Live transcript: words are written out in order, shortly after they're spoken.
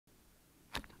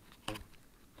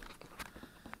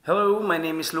Hello, my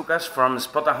name is Lucas from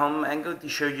Spotahome. I'm going to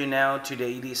show you now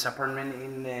today this apartment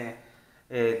in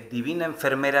Divina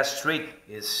Enfermera Street.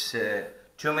 It's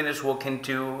 2 minutes walking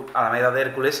to Alameda de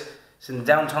Hercules. It's in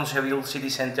downtown Seville city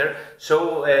center.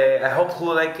 So I hope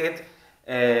you like it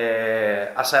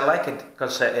as I like it,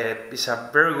 because it's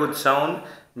a very good zone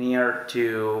near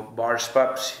to bars,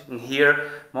 pubs in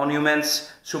here, monuments,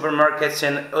 supermarkets,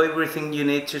 and everything you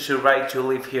need to survive to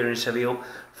live here in Seville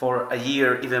for a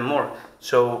year, even more.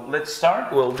 So let's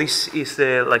start. Well, this is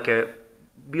like a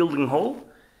building hall,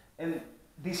 and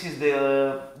this is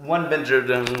the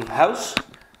one-bedroom house.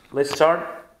 Let's start.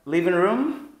 Living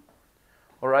room.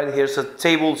 All right, here's a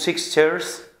table, 6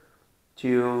 chairs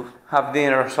to have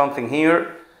dinner or something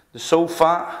here. The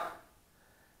sofa,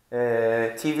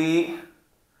 TV.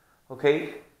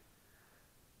 Okay.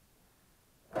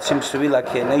 Seems to be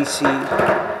like an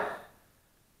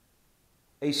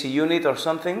AC unit or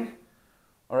something.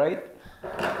 All right.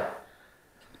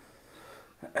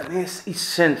 And this is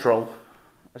central,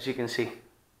 as you can see.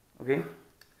 Okay.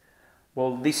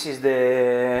 Well, this is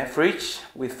the fridge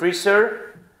with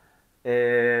freezer,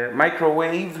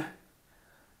 microwave,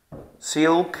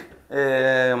 silk,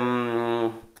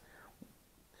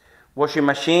 washing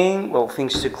machine. Well,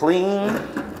 things to clean.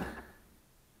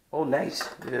 Oh, nice.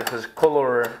 It has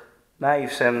color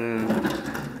knives and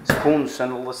spoons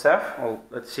and all the stuff. Well,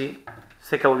 let's see. Let's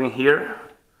take a look in here.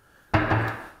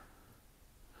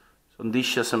 Some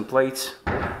dishes and plates.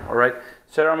 All right.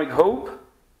 Ceramic hob.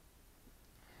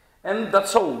 And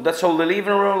that's all. That's all. The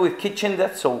living room with kitchen.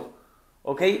 That's all.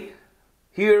 Okay.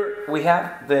 Here we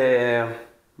have the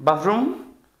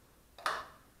bathroom.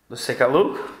 Let's take a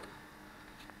look.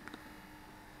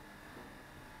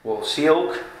 Well,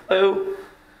 silk. Oh.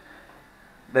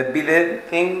 The bidet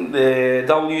thing, the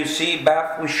WC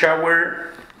bath with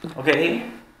shower. Okay.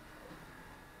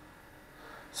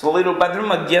 It's a little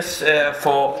bedroom, I guess,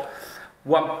 for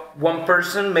one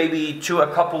person, maybe a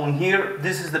couple in here.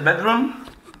 This is the bedroom.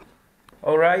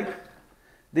 All right.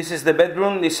 This is the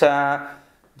bedroom. It's a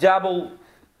double.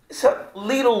 It's a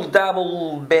little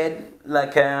double bed,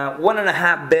 like a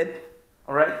 1.5 bed.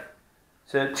 All right.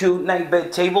 So 2 night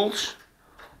bed tables.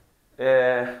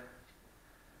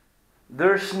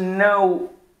 There's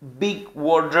no big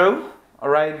wardrobe, all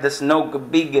right. There's no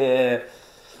big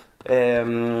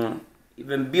even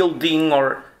built-in,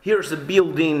 or here's the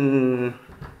built-in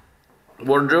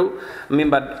wardrobe. I mean,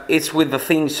 but it's with the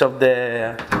things of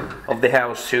the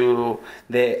house, to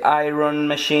the iron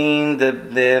machine,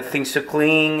 the things to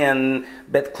clean, and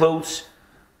bed clothes.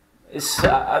 It's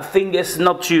I think it's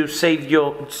not to save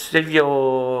your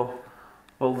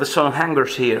well, there's some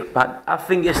hangers here, but I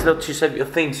think it's not to save your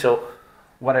things, so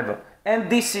whatever. And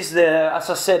this is the, as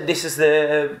I said, this is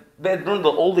the bedroom,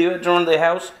 the only bedroom in the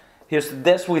house. Here's the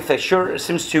desk with a shirt. It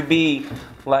seems to be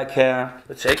like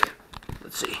let's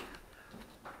see.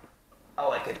 I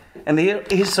like it. And here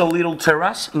is a little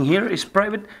terrace. In here is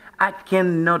private. I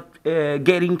cannot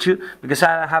get into because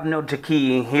I have no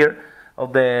key in here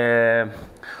of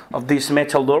this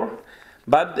metal door.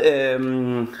 But I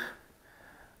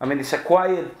mean, it's a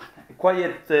quiet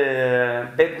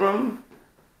bedroom.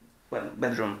 Well,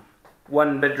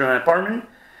 one-bedroom apartment,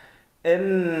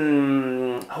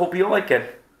 and hope you like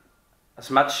it as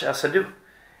much as I do.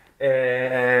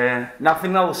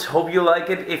 Nothing else. Hope you like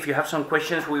it. If you have some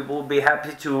questions, we will be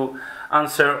happy to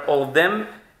answer all of them.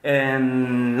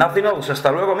 And nothing else.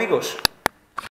 Hasta luego, amigos.